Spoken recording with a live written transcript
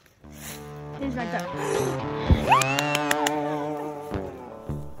He's right there.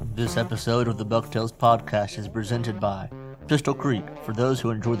 This episode of the Bucktails Podcast is presented by Pistol Creek, for those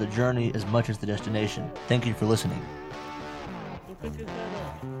who enjoy the journey as much as the destination. Thank you for listening.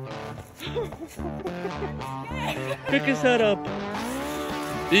 Pick his head up.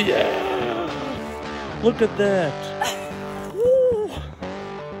 Yeah. Look at that. Woo.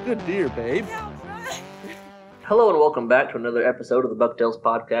 Good deer, babe. Hello and welcome back to another episode of the Bucktails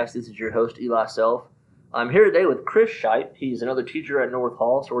Podcast. This is your host, Eli Self. I'm here today with Chris Shipe. He's another teacher at North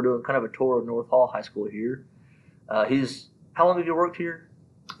Hall, so we're doing kind of a tour of North Hall High School here. How long have you worked here?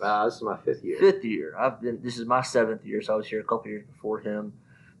 This is my fifth year. Fifth year. This is my 7th year, so I was here a couple years before him.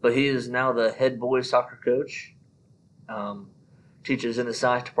 But he is now the head boys soccer coach. Teaches in the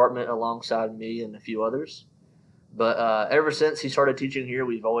science department alongside me and a few others. But ever since he started teaching here,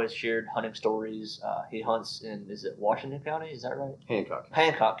 we've always shared hunting stories. He hunts in, is it Washington County? Is that right? Hancock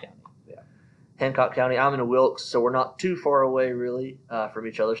County. Yeah. Hancock County. I'm in Wilkes, so we're not too far away, really, from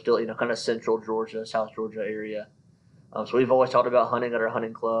each other. Still, kind of central Georgia, South Georgia area. So we've always talked about hunting at our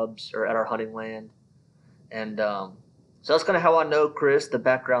hunting clubs or at our hunting land. And so that's kind of how I know Chris, the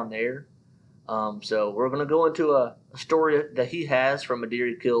background there. So we're going to go into a story that he has from a deer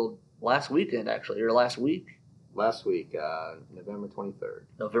he killed last weekend, actually, or last week. Last week, November 23rd.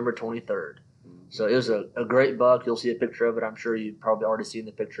 November 23rd. Mm-hmm. So it was a great buck. You'll see a picture of it. I'm sure you've probably already seen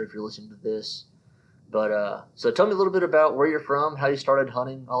the picture if you're listening to this. But so tell me a little bit about where you're from, how you started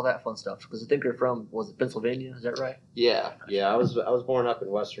hunting, all that fun stuff. Because I think you're from, was it Pennsylvania? Is that right? Yeah. I was born up in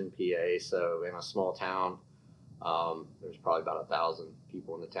Western PA, so in a small town. There's probably about 1,000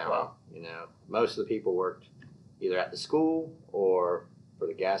 people in the town. Wow. You know, most of the people worked either at the school or for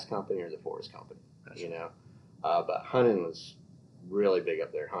the gas company or the forest company. Gotcha. You know, but hunting was really big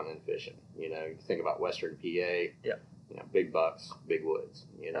up there. Hunting and fishing. You know, you think about Western PA. Yeah. You know, big bucks, big woods.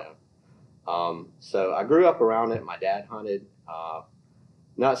 You know. So I grew up around it. My dad hunted,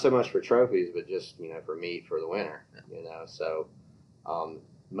 not so much for trophies, but just, for meat for the winter, So,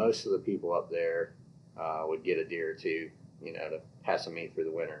 most of the people up there, would get a deer or two, to have some meat through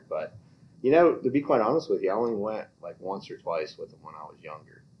the winter. But, to be quite honest with you, I only went like once or twice with them when I was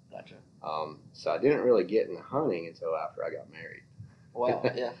younger. Gotcha. So I didn't really get into hunting until after I got married. Wow.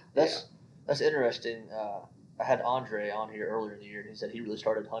 Yeah. That's interesting. I had Andre on here earlier in the year, and he said he really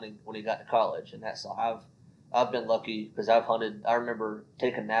started hunting when he got to college, and that's I've been lucky because I've hunted. I remember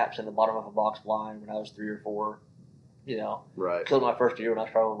taking naps in the bottom of a box blind when I was 3 or 4. Right. Killed my first deer when I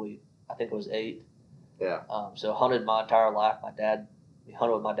was probably, I think it was 8. Yeah. So hunted my entire life. We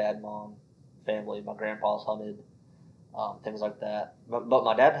hunted with my dad, mom, family. My grandpa's hunted, things like that. But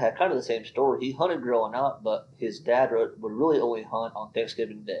my dad had kind of the same story. He hunted growing up, but his dad would really only hunt on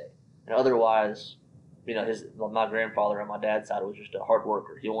Thanksgiving Day, and otherwise. My grandfather on my dad's side was just a hard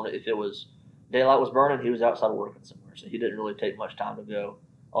worker. He wanted, if it was daylight was burning, he was outside working somewhere. So he didn't really take much time to go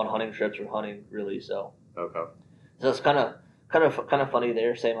on hunting trips or hunting really. So Okay. So it's kind of funny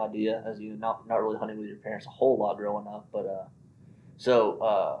there. Same idea as not really hunting with your parents a whole lot growing up. But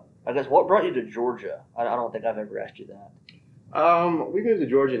I guess what brought you to Georgia? I don't think I've ever asked you that. We moved to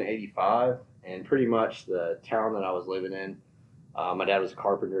Georgia in '85, and pretty much the town that I was living in. My dad was a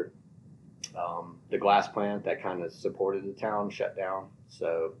carpenter. The glass plant that kind of supported the town shut down,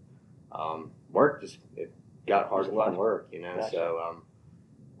 so work it got hard to find work, Gotcha. So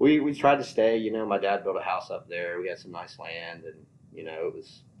we tried to stay. My dad built a house up there. We had some nice land, and it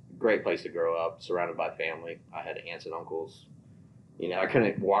was a great place to grow up, surrounded by family. I had aunts and uncles. I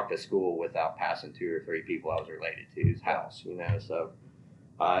couldn't walk to school without passing 2 or 3 people I was related to's house. So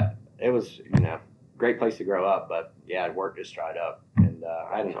it was great place to grow up, but yeah, work just dried up. And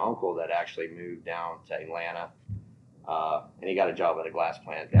I had an uncle that actually moved down to Atlanta, and he got a job at a glass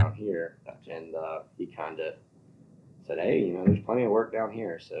plant down here. And he kind of said, "Hey, there's plenty of work down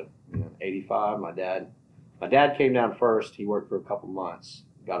here." So, '85, my dad came down first. He worked for a couple months,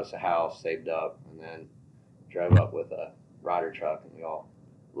 got us a house, saved up, and then drove up with a Ryder truck, and we all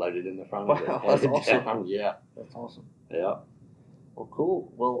loaded in the front of it. Wow, that's awesome. Yeah. That's awesome. Yeah. Well,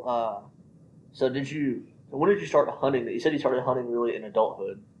 cool. Well, so when did you start hunting? You said you started hunting really in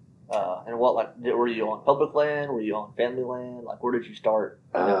adulthood. And what, were you on public land? Were you on family land? Where did you start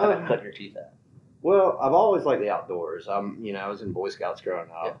kind of cutting your teeth at? Well, I've always liked the outdoors. I was in Boy Scouts growing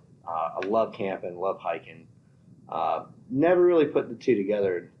up. Yeah. I love camping, love hiking. Never really put the two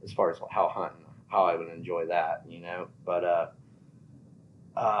together as far as how I would enjoy that, But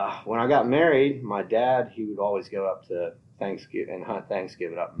when I got married, my dad, he would always go up to Thanksgiving and hunt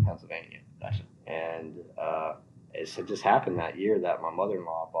Thanksgiving up in Pennsylvania. Gotcha. And it just happened that year that my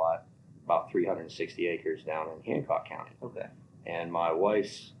mother-in-law bought about 360 acres down in Hancock County. Okay. And my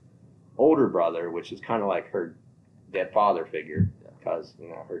wife's older brother, which is kind of like her dead father figure, because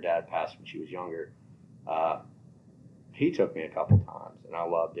her dad passed when she was younger. He took me a couple times, and I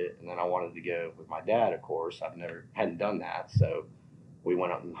loved it. And then I wanted to go with my dad. Of course, hadn't done that, so we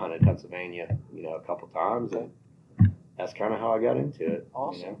went up and hunted Pennsylvania, a couple times, and that's kind of how I got into it.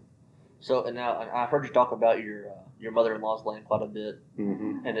 Awesome. So, and now I heard you talk about your mother-in-law's land quite a bit,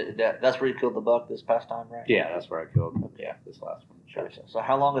 Mm-hmm. and that's where you killed the buck this past time, right? Yeah, that's where I killed. Yeah, this last one. Sure. Gotcha. So,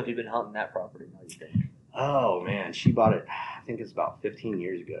 how long have you been hunting that property now? You think? Oh man, she bought it. I think it's about 15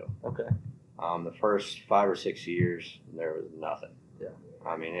 years ago. Okay. The first 5 or 6 years, there was nothing. Yeah.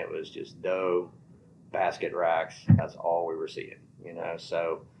 I mean, it was just doe, basket racks. That's all we were seeing,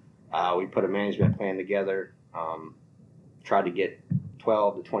 So we put a management plan together, tried to get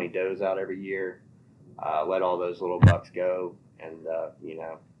 12 to 20 does out every year, let all those little bucks go. And,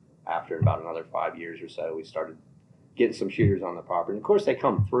 after about another 5 years or so, we started getting some shooters on the property. And of course, they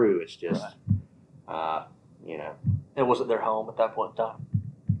come through. It's just, It wasn't their home at that point in time.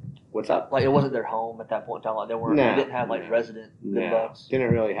 What's up? Like, it wasn't their home at that point in time. Like, they didn't have resident good bucks.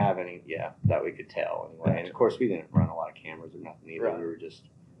 Didn't really have any, that we could tell anyway. Gotcha. And of course, we didn't run a lot of cameras or nothing either. Right. We were just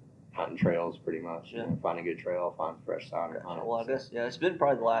hunting trails pretty much. Find a good trail, find fresh sign. Gotcha. Well, I guess, it's been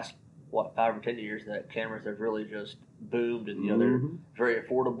probably the last, 5 or 10 years that cameras have really just boomed, and, they're very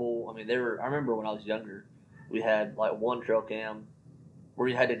affordable. I mean, I remember when I was younger, we had, one trail cam where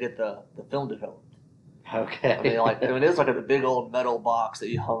you had to get the film developed. Okay. I mean, it was like a big old metal box that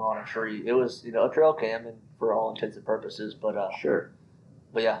you hung on a tree. It was, a trail cam, and for all intents and purposes, but sure.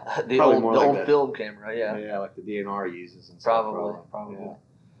 But yeah, the Probably old film camera, yeah. Yeah, like the DNR uses and Probably. stuff. Yeah.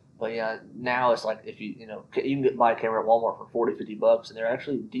 But yeah, now it's like if you can buy a camera at Walmart for $40, $50, and they're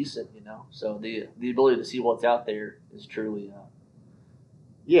actually decent, So the ability to see what's out there is truly.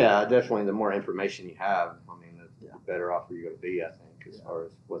 Yeah, definitely. The more information you have, I mean, the better off you're going to be. I think, as far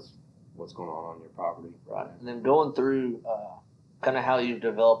as what's going on your property. Right. And then going through kind of how you've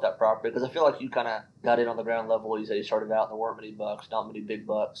developed that property, because I feel like you kind of got in on the ground level. You said you started out and there weren't many bucks, not many big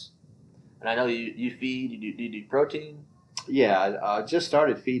bucks. And I know you feed, you do protein. Yeah, I just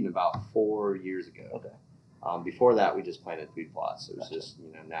started feeding about 4 years ago. Okay. Before that, we just planted food plots. It was just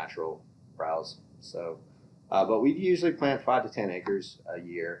natural browse. So, but we usually plant 5 to 10 acres a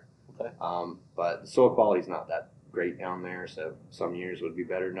year. Okay. But the soil quality is not that great down there, so some years would be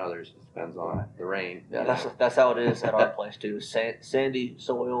better than others. It depends on the rain. Yeah, that's how it is at our place too. Sandy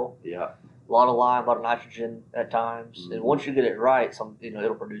soil. Yeah. A lot of lime, a lot of nitrogen at times, and once you get it right,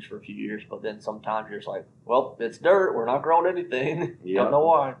 it'll produce for a few years. But then sometimes you're just like, well, it's dirt. We're not growing anything. Don't know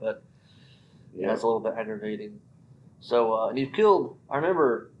why, but it's a little bit aggravating. So, and you've killed. I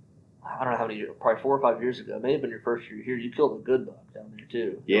remember, I don't know how many years, probably 4 or 5 years ago. It may have been your first year here. You killed a good buck down there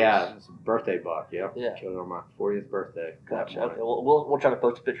too. Yeah, it's a birthday buck. Yeah. Yeah. Killed it on my 40th birthday. Gotcha. Okay. Well, we'll try to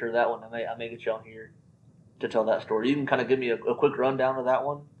post a picture of that one. I may get you on here to tell that story. You can kind of give me a quick rundown of that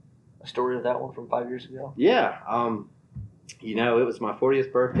one. A story of that one from 5 years ago? Yeah. It was my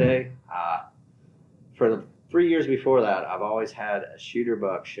 40th birthday. For the 3 years before that, I've always had a shooter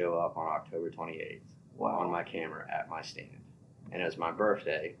buck show up on October 28th on my camera at my stand. And it was my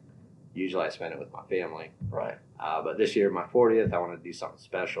birthday. Usually I spend it with my family. Right. But this year, my 40th, I wanted to do something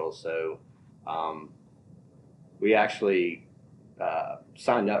special. So we actually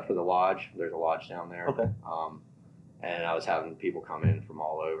signed up for the lodge. There's a lodge down there. Okay. And I was having people come in from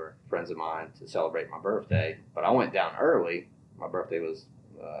all over, friends of mine, to celebrate my birthday. But I went down early. My birthday was,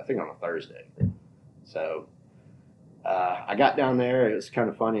 I think, on a Thursday. So I got down there. It was kind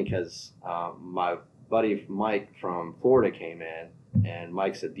of funny because my buddy Mike from Florida came in, and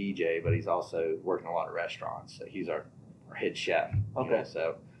Mike's a DJ, but he's also working a lot of restaurants. So he's our head chef. Okay.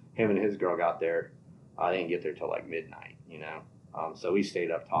 So him and his girl got there. I didn't get there till like midnight, So we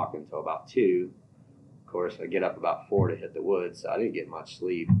stayed up talking till about 2. Of course, I get up about 4 to hit the woods, so I didn't get much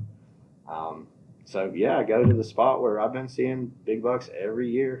sleep. I go to the spot where I've been seeing big bucks every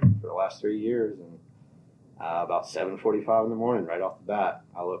year for the last 3 years, and about 7:45 in the morning, right off the bat,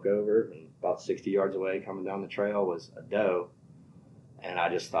 I look over, and about 60 yards away, coming down the trail, was a doe, and I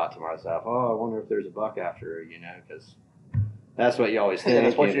just thought to myself, "Oh, I wonder if there's a buck after her," because that's what you always think. Yeah,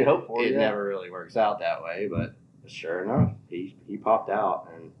 that's what you hope for. It never really works out that way, but sure enough, he popped out,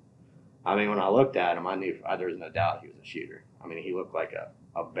 and I mean, when I looked at him, I knew there was no doubt he was a shooter. I mean, he looked like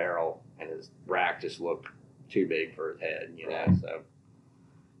a barrel, and his rack just looked too big for his head, So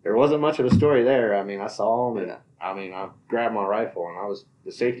there wasn't much of a story there. I mean, I saw him, and I grabbed my rifle, and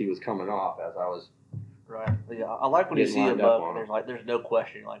the safety was coming off as I was. Right. Yeah, I like when you see a buck, and there's no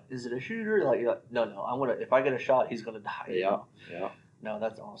question. Like, is it a shooter? You're like, no. If I get a shot, he's gonna die. Yeah. No,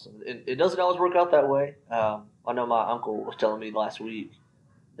 that's awesome. It doesn't always work out that way. I know my uncle was telling me last week.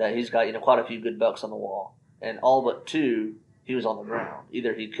 that he's got quite a few good bucks on the wall, and all but two he was on the ground.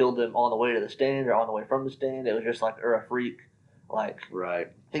 Either he killed them on the way to the stand or on the way from the stand. It was just like a freak, like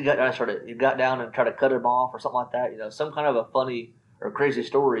Right. he got down and tried to cut him off or something like that. Some kind of a funny or crazy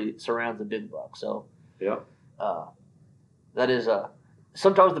story surrounds the big buck. So Yep. that is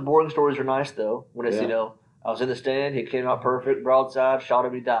sometimes the boring stories are nice though. When it's Yeah. I was in the stand, he came out perfect, broadside, shot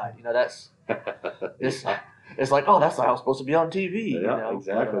him, he died. That's it's like, oh, that's how it's supposed to be on TV. Yeah,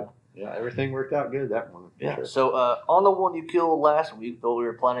 exactly. But, yeah, everything worked out good that morning. yeah. Sure. So on the one you killed last week, though we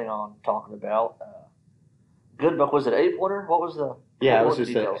were planning on talking about, good buck, was it 8-pointer? What was the Yeah, it what was were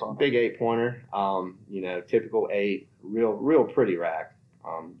the just details a on it? big 8-pointer. Typical 8, real pretty rack.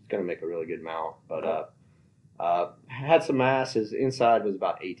 It's gonna make a really good mount, but had some mass. His inside was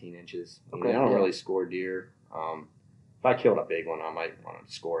about 18 inches. Okay, I don't yeah. really score deer. If I killed a big one, I might want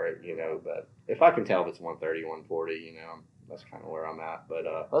to score it, But if I can tell if it's 130, 140, that's kind of where I'm at. But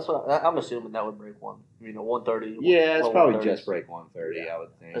That's what I'm assuming that would break one. 130. yeah, it's low probably 130s. just break 130, Yeah. I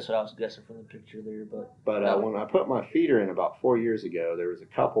would think. That's what I was guessing from the picture there, but But No. when I put my feeder in about 4 years ago, there was a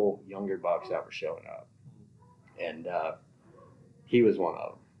couple younger bucks that were showing up, and he was one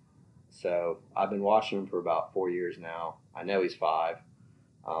of them. So I've been watching him for about 4 years now. I know he's 5.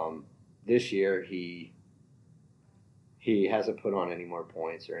 This year he hasn't put on any more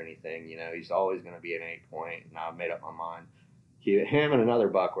points or anything. He's always going to be an 8-point, and I've made up my mind. Him and another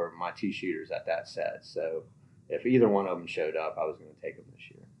buck were my 2 shooters at that set. So if either one of them showed up, I was going to take them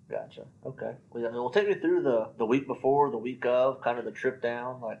this year. gotcha. Okay. Well, take me through the week before, the week of, kind of the trip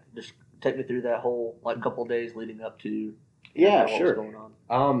down. Like, just take me through that whole couple of days leading up to. Yeah, what sure. was going on.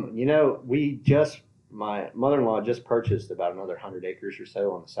 My mother-in-law just purchased about another 100 acres or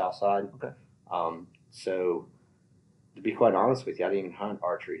so on the south side. Okay. So to be quite honest with you, I didn't even hunt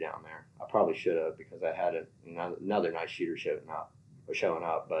archery down there. I probably should have, because I had another nice shooter showing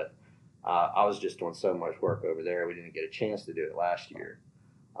up, but I was just doing so much work over there. We didn't get a chance to do it last year.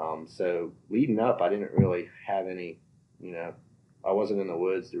 So leading up, I didn't really have any, I wasn't in the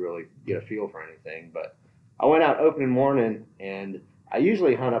woods to really get a feel for anything, but I went out opening morning, and I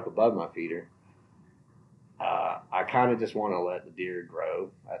usually hunt up above my feeder. I kind of just want to let the deer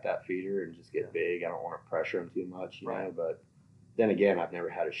grow at that feeder and just get big. I don't want to pressure them too much, Right. But then again, I've never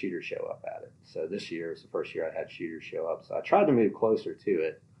had a shooter show up at it. So this year was the first year I had shooters show up. So I tried to move closer to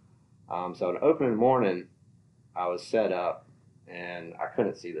it. So on opening morning, I was set up, and I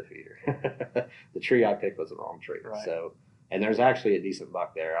couldn't see the feeder. The tree I picked was the wrong tree. Right. So, and there's actually a decent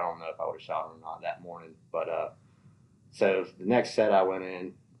buck there. I don't know if I would have shot him or not that morning. But so the next set I went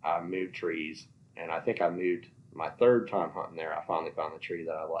in, I moved trees, and I think I moved my third time hunting there. I finally found the tree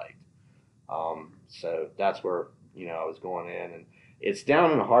that I liked. So that's where I was going in, and it's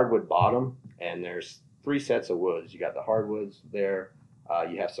down in a hardwood bottom, and there's 3 sets of woods. You got the hardwoods there.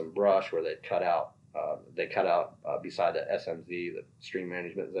 You have some brush where they cut out. Beside the SMZ, the stream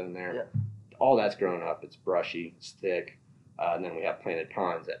management zone there. Yeah. All that's grown up. It's brushy, it's thick, and then we have planted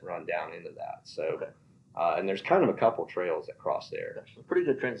pines that run down into that. So, Okay. And there's kind of a couple trails that cross there. Gotcha. Pretty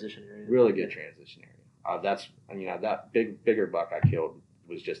good transition area. Really good transition area. That bigger buck I killed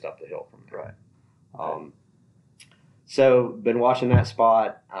was just up the hill from there. Right. So been watching that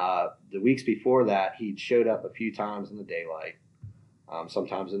spot. The weeks before that, he'd showed up a few times in the daylight.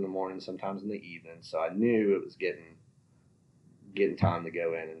 Sometimes in the morning, sometimes in the evening. So I knew it was getting time to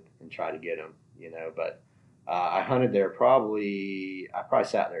go in and try to get him, But I hunted there I probably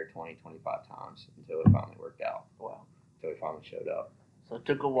sat there 20, 25 times until it finally worked out. Wow. Until he finally showed up. So it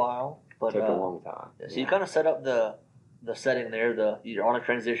took a while, but Took a long time. So you kind of set up the setting there. You're on a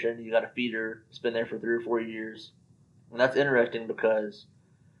transition. You got a feeder. It's been there for 3 or 4 years, and that's interesting because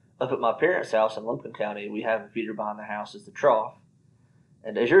up at my parents' house in Lumpkin County, we have a feeder behind the house. It's the trough.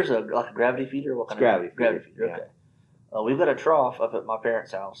 And is yours like a gravity feeder? What kind It's of gravity feeder, Okay. We've got a trough up at my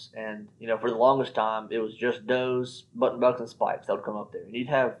parents' house, and for the longest time, it was just does, button bucks, and spikes that would come up there. And you'd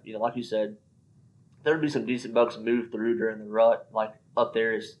have, like you said, there would be some decent bucks move through during the rut. Like up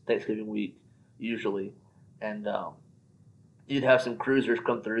there is Thanksgiving week usually, and you'd have some cruisers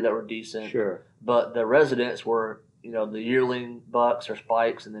come through that were decent. Sure. But the residents were, the yearling bucks or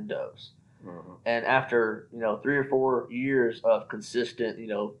spikes and then does. Mm-hmm. And after 3 or 4 years of consistent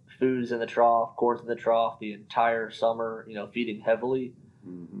foods in the trough, corns in the trough, the entire summer feeding heavily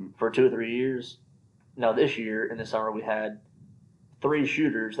Mm-hmm. for 2 or 3 years. Now this year in the summer we had 3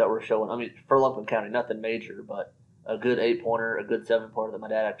 shooters that were showing. I mean, for Lumpkin County, nothing major, but a good 8-pointer, a good 7-pointer that my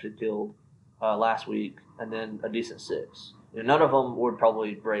dad actually killed last week, and then a decent 6. None of them would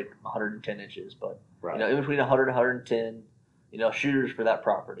probably break 110 inches, but Right. in between 100 and 110, shooters for that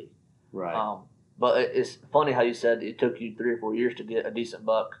property. Right. But it's funny how you said it took you 3 or 4 years to get a decent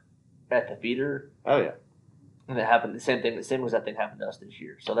buck at the feeder, Oh yeah. and it happened the same thing. The same as that thing happened to us this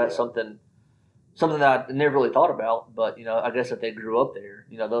year. So that's Yeah. something that I never really thought about. But I guess if they grew up there,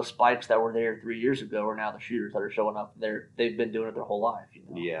 those spikes that were there 3 years ago are now the shooters that are showing up there. They've been doing it their whole life.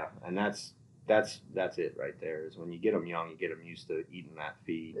 Yeah, and that's it right there. Is when you get them young, you get them used to eating that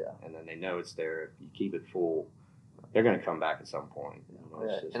feed, and then they know it's there. If you keep it full, they're going to come back at some point.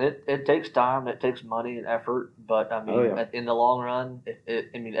 And it takes time, it takes money and effort, but I mean, in the long run,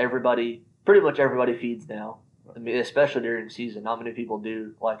 pretty much everybody feeds now. I mean, especially during the season, not many people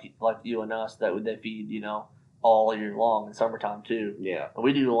do like you and us that they feed, all year long in summertime too. Yeah, and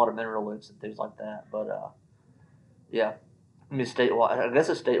we do a lot of mineral licks and things like that. But yeah, I mean, statewide, I guess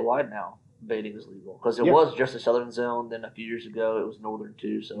it's statewide now. Baiting is legal because it was just a southern zone. Then a few years ago, it was northern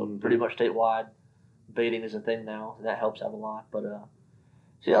too. So pretty much statewide, baiting is a thing now. And that helps out a lot. But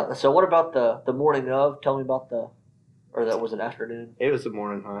so what about the morning of? Tell me about or that was an afternoon. It was a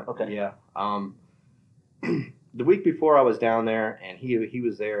morning hunt. Okay. Yeah. The week before I was down there, and he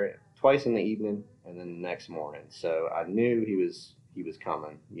was there twice in the evening and then the next morning. So I knew he was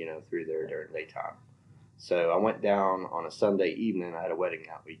coming, through there during daytime. So I went down on a Sunday evening. I had a wedding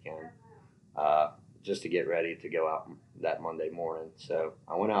that weekend, just to get ready to go out that Monday morning. So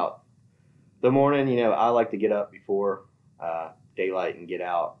I went out the morning. I like to get up before daylight and get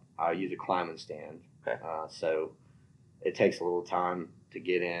out. I use a climbing stand. Okay. So it takes a little time to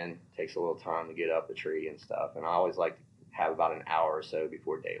get in, takes a little time to get up the tree and stuff. And I always like to have about an hour or so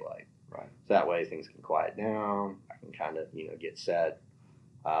before daylight. Right. So that way things can quiet down. I can kind of, get set.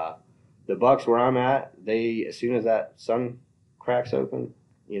 The bucks where I'm at, as soon as that sun cracks open,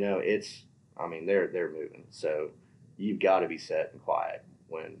 they're moving. So you've got to be set and quiet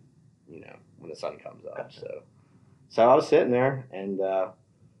when the sun comes up. Gotcha. So I was sitting there and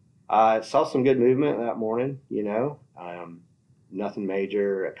I saw some good movement that morning, nothing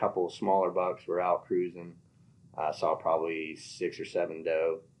major. A couple of smaller bucks were out cruising. I saw probably 6 or 7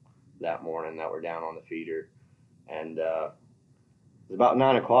 doe that morning that were down on the feeder. And it was about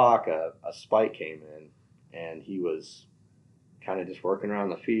 9 o'clock, a spike came in, and he was kind of just working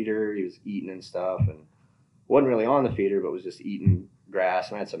around the feeder. He was eating and stuff, and wasn't really on the feeder, but was just eating grass,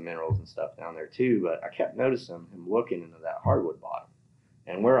 and I had some minerals and stuff down there too. But I kept noticing him looking into that hardwood bottom.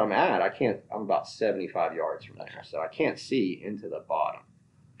 And where I'm at, I'm about 75 yards from there, so I can't see into the bottom.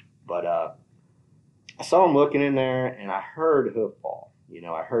 But I saw him looking in there, and I heard hoof fall.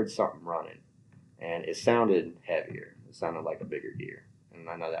 I heard something running, and it sounded heavier. It sounded like a bigger deer. And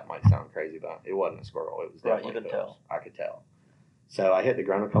I know that might sound crazy, but it wasn't a squirrel. It was definitely you could tell. I could tell. So I hit the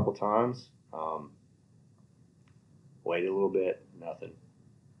ground a couple times, waited a little bit, nothing.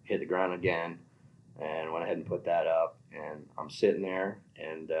 Hit the ground again, and went ahead and put that up. And I'm sitting there,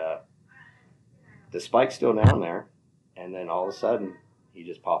 and the spike's still down there, and then all of a sudden, he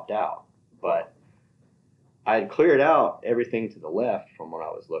just popped out. But I had cleared out everything to the left from when I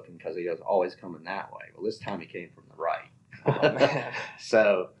was looking because he was always coming that way. Well, this time he came from the right. Oh, man.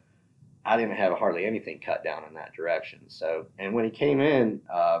 So I didn't have hardly anything cut down in that direction. So, and when he came in,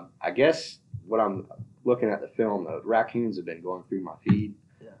 I guess what I'm looking at the film, the raccoons have been going through my feed.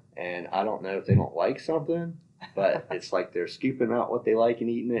 Yeah. And I don't know if they don't like something, but it's like they're scooping out what they like and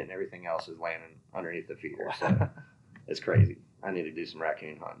eating it, and everything else is landing underneath the feeder. So it's crazy. I need to do some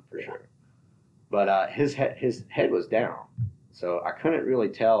raccoon hunting for sure. But his head was down, so I couldn't really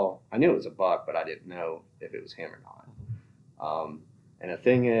tell. I knew it was a buck, but I didn't know if it was him or not. And the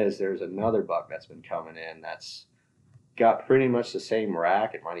thing is, there's another buck that's been coming in that's got pretty much the same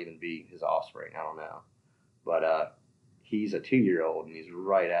rack. It might even be his offspring. I don't know. But he's a 2-year-old, and he's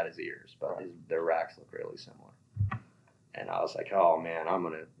right at his ears. But their racks look really similar. And I was like, oh, man, I'm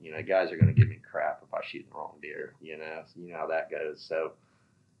going to, guys are going to give me crap if I shoot the wrong deer. You know how that goes. So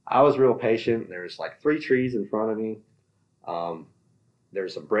I was real patient. There's like 3 trees in front of me.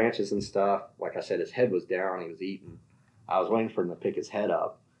 There's some branches and stuff. Like I said, his head was down. He was eating. I was waiting for him to pick his head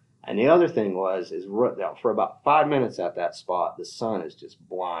up. And the other thing is for about 5 minutes at that spot, the sun is just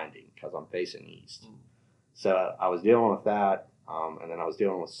blinding because I'm facing east. So I was dealing with that, and then I was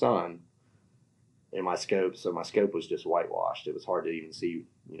dealing with sun in my scope. So my scope was just whitewashed. It was hard to even see,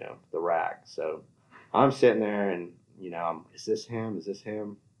 the rack. So I'm sitting there, and is this him? Is this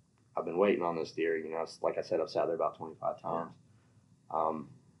him? I've been waiting on this deer. Like I said, I've sat there about 25 times.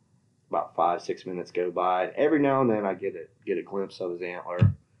 About 5-6 minutes go by. And every now and then I get a glimpse of his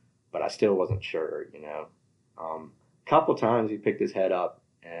antler, but I still wasn't sure. A couple times he picked his head up,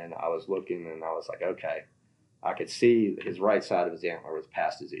 and I was looking, and I was like, okay. I could see his right side of his antler was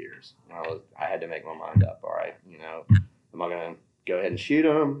past his ears. And I had to make my mind up. All right, am I going to go ahead and shoot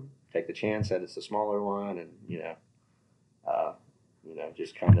him? take the chance that it's a smaller one, and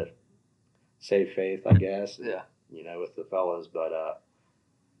just kind of save faith, I guess. Yeah. With the fellas, but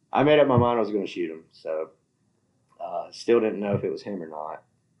I made up my mind I was going to shoot him. So still didn't know if it was him or not.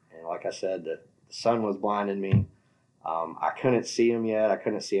 And like I said, the sun was blinding me. I couldn't see him yet. I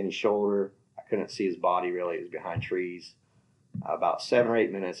couldn't see any shoulder. I couldn't see his body really. It was behind trees. About 7 or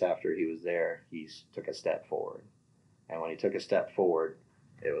 8 minutes after he was there, he took a step forward. And when he took a step forward,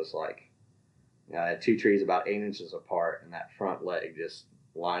 it was like, I had 2 trees about 8 inches apart, and that front leg just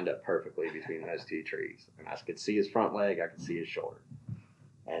lined up perfectly between those 2 trees. And I could see his front leg, I could see his shoulder.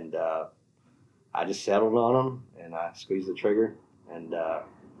 And I just settled on him, and I squeezed the trigger. And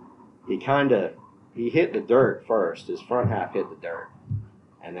he hit the dirt first. His front half hit the dirt.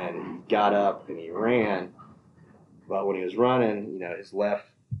 And then he got up and he ran. But when he was running,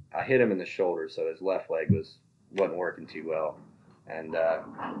 I hit him in the shoulder, so his left leg wasn't working too well. And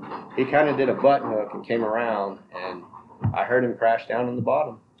he kind of did a button hook and came around, and I heard him crash down in the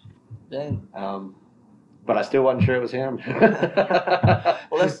bottom. Dang. But I still wasn't sure it was him.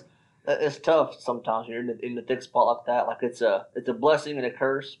 Well, it's tough sometimes when you're in the thick spot like that. Like it's a blessing and a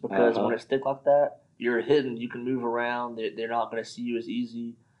curse, because when it's thick like that, you're hidden. You can move around. They're not going to see you as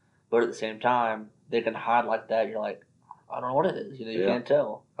easy. But at the same time, they can hide like that. You're like, I don't know what it is. You can't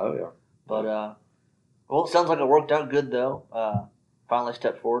tell. Oh yeah. But well, it sounds like it worked out good though. Finally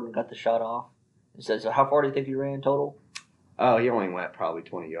stepped forward and got the shot off. He said, so how far do you think you ran total? Oh, he only went probably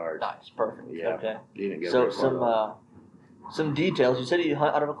 20 yards. Nice, perfect. Yeah. Okay. He didn't get So some details. You said you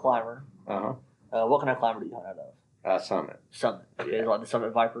hunt out of a climber. What kind of climber do you hunt out of? Summit. Summit. Okay, Yeah. like the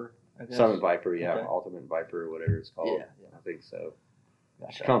Summit Viper, I guess? Summit Viper, yeah. Okay. Ultimate Viper, whatever it's called. Yeah. I think so.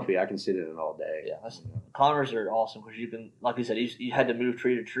 It's Gotcha. comfy. I can sit in it all day. Yeah, climbers are awesome because you can, like you said, you had to move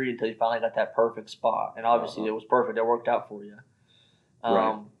tree to tree until you finally got that perfect spot, and obviously it was perfect. It worked out for you.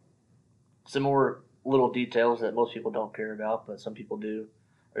 Right. Some more little details that most people don't care about, but some people do.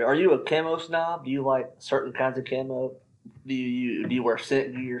 Are you a camo snob? Do you like certain kinds of camo? Do you wear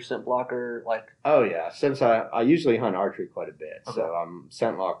scent gear, scent blocker? Like, Oh yeah. Since I usually hunt archery quite a bit, Okay. so I'm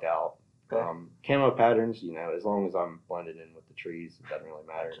scent locked out. Okay. Camo patterns, as long as I'm blended in with the trees, it doesn't really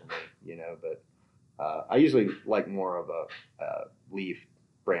matter to me, But I usually like more of a leaf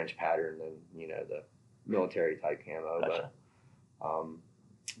branch pattern than the military type camo. Gotcha.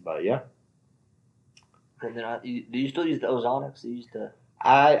 But yeah, and then do you still use the Ozonics? You used to.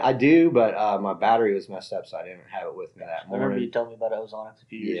 I do, but my battery was messed up, so I didn't have it with me that I remember you morning. telling me about Ozonics a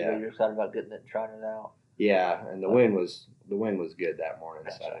few years ago. Yeah. You were excited about getting it and trying it out. Yeah, and the wind was good that morning,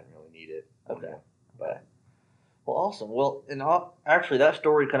 so I Gotcha. didn't really need it. Okay. But Well, awesome. Well, actually, that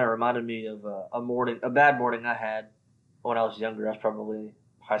story kind of reminded me of a bad morning I had when I was younger. I was probably late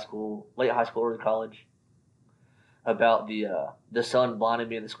high school, early college. About the sun blinding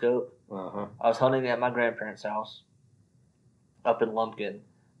me in the scope. I was hunting at my grandparents' house up in Lumpkin,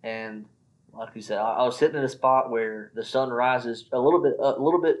 and like you said, I was sitting in a spot where the sun rises a little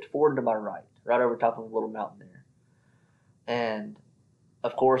bit forward to my right over top of a little mountain there, and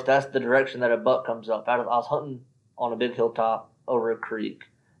of course, that's the direction that a buck comes up. I was hunting on a big hilltop over a creek,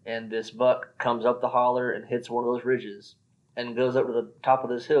 and this buck comes up the holler and hits one of those ridges and goes up to the top of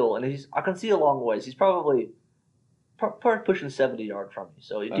this hill. And I can see a long ways. He's probably pushing 70 yards from me,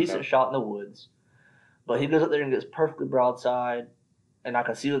 so a decent shot in the woods. But he goes up there and gets perfectly broadside, and I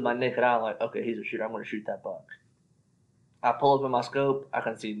can see with my naked eye, I'm like, okay, he's a shooter. I'm going to shoot that buck. I pull up in my scope. I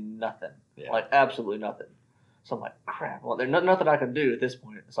can see nothing, like absolutely nothing. So I'm like, crap. Well, there's nothing I can do at this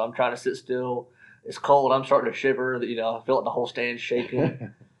point. So I'm trying to sit still. It's cold. I'm starting to shiver. I feel like the whole stand's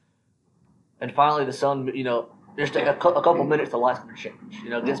shaking. And finally, the sun, just a couple minutes, the light's going to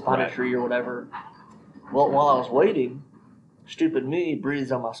change. Gets behind a tree or whatever. Well, while I was waiting, stupid me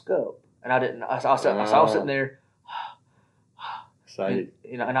breathes on my scope. And I didn't. I was sitting there, excited.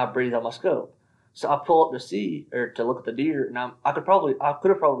 and I breathed on my scope. So I pull up to look at the deer, and I could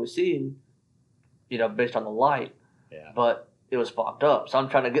have probably seen, based on the light, but it was fogged up. So I'm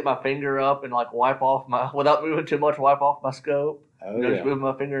trying to get my finger up and like wipe off without moving too much, wipe off my scope. Just moving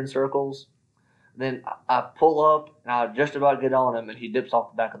my finger in circles. Then I pull up, and I just about get on him, and he dips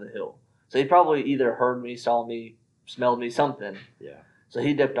off the back of the hill. So he probably either heard me, saw me, smelled me, something. Yeah. So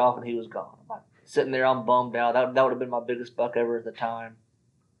he dipped off, and he was gone. I'm like, sitting there, I'm bummed out. That would have been my biggest buck ever at the time.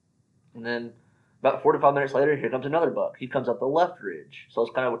 And then about 45 minutes later, here comes another buck. He comes up the left ridge. So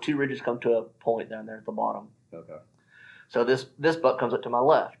it's kind of 2 ridges come to a point down there at the bottom. Okay. So this buck comes up to my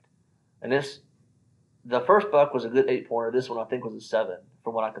left. And the first buck was a good 8-pointer. This one I think was a 7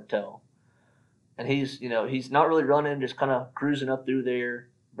 from what I could tell. And he's not really running, just kind of cruising up through there,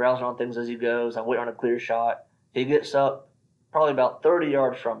 browsing on things as he goes. I'm waiting on a clear shot. He gets up probably about 30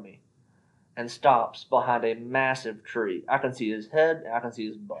 yards from me. and stops behind a massive tree. I can see his head and I can see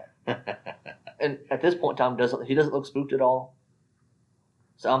his butt. And at this point in time, he doesn't look spooked at all.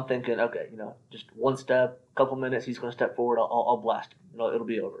 So I'm thinking, okay, just one step, couple minutes, he's going to step forward. I'll blast him. It'll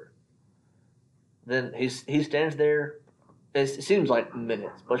be over. Then he stands there. It seems like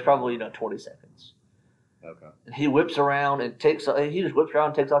minutes, but it's probably 20 seconds. Okay. And he whips around and he just whips around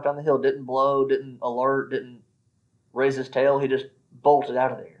and takes off down the hill. Didn't blow, didn't alert, didn't raise his tail. He just bolted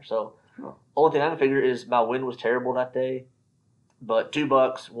out of there. So only thing I can figure is my wind was terrible that day. But 2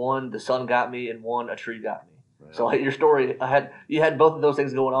 bucks, one, the sun got me, and one, a tree got me. Right. So like your story, you had both of those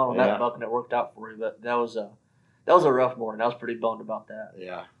things going on that buck, and it worked out for you. But that was a rough morning. I was pretty bummed about that.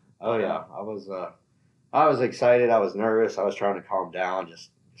 Yeah. Oh yeah. I was excited. I was nervous. I was trying to calm down. Just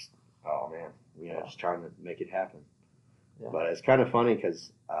just trying to make it happen. Yeah. But it's kind of funny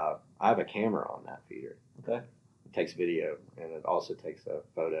because I have a camera on that feeder. Okay. It takes video and it also takes a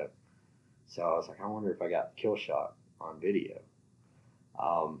photo. So I was like, I wonder if I got the kill shot on video.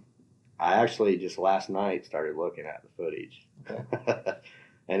 I actually just last night started looking at the footage. Okay.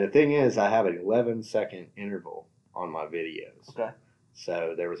 And the thing is, I have an 11-second interval on my videos. Okay.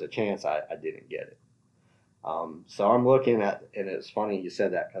 So there was a chance I didn't get it. So I'm looking at, and it's funny you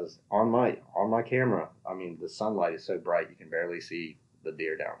said that because on my camera, I mean, the sunlight is so bright you can barely see the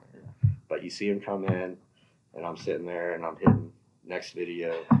deer down there. But you see him come in, and I'm sitting there and I'm hitting next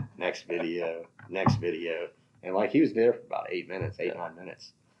video, next video, next video. And like he was there for about 9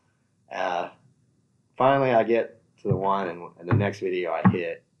 minutes. Finally, I get to the one, and the next video I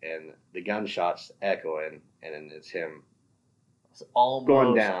hit, and the gunshots echoing, and then it's him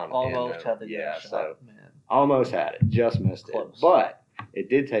going down. Almost had the gunshot. So man. Almost had it, just missed Close. it. But it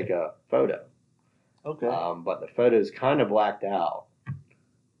did take a photo. Okay. But the photo's kind of blacked out.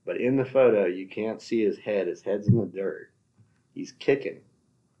 But in the photo, you can't see his head. His head's in the dirt. He's kicking,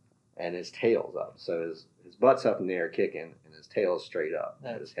 and his tail's up. So his butt's up in the air kicking, and his tail's straight up,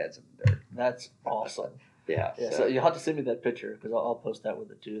 and his head's in the dirt. That's awesome. Yeah. So you'll have to send me that picture because I'll post that with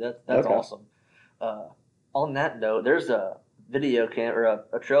it too. That's okay. Awesome. On that note, there's a video camera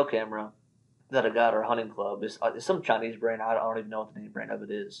or a trail camera that I got at our hunting club. It's some Chinese brand. I don't even know what the name brand of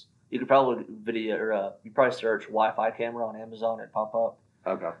it is. You could probably you probably search Wi-Fi camera on Amazon and pop up.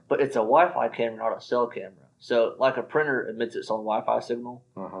 Okay. But it's a Wi-Fi camera, not a cell camera. So like a printer emits its own Wi-Fi signal,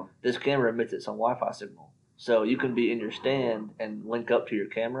 this camera emits its own Wi-Fi signal. So you can be in your stand and link up to your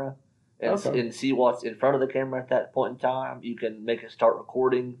camera and see what's in front of the camera at that point in time. You can make it start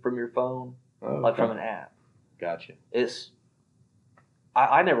recording from your phone, like from an app. Gotcha.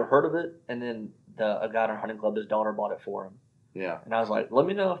 I never heard of it, and then a guy in our hunting club, his daughter bought it for him. Yeah. And I was like, let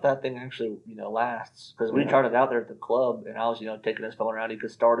me know if that thing actually, lasts. Because we tried it out there at the club, and I was, taking his phone around. You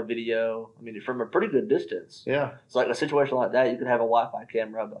could start a video, from a pretty good distance. Yeah. It's like a situation like that, you could have a Wi-Fi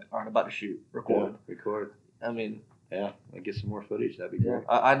camera, like, all right, I'm about to shoot, record. Yeah, record. Yeah, I'll get some more footage. That'd be great.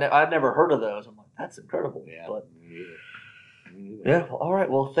 I'd never heard of those. I'm like, that's incredible. Yeah. But, Me neither. Yeah, well, all right.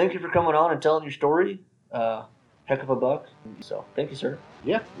 Well, thank you for coming on and telling your story. Heck of a buck. So, thank you, sir.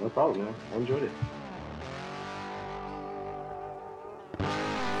 Yeah, no problem, man. I enjoyed it.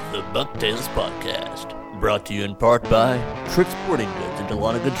 The Bucktails Podcast, brought to you in part by Trick Sporting Goods in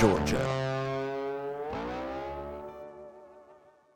Dahlonega, Georgia.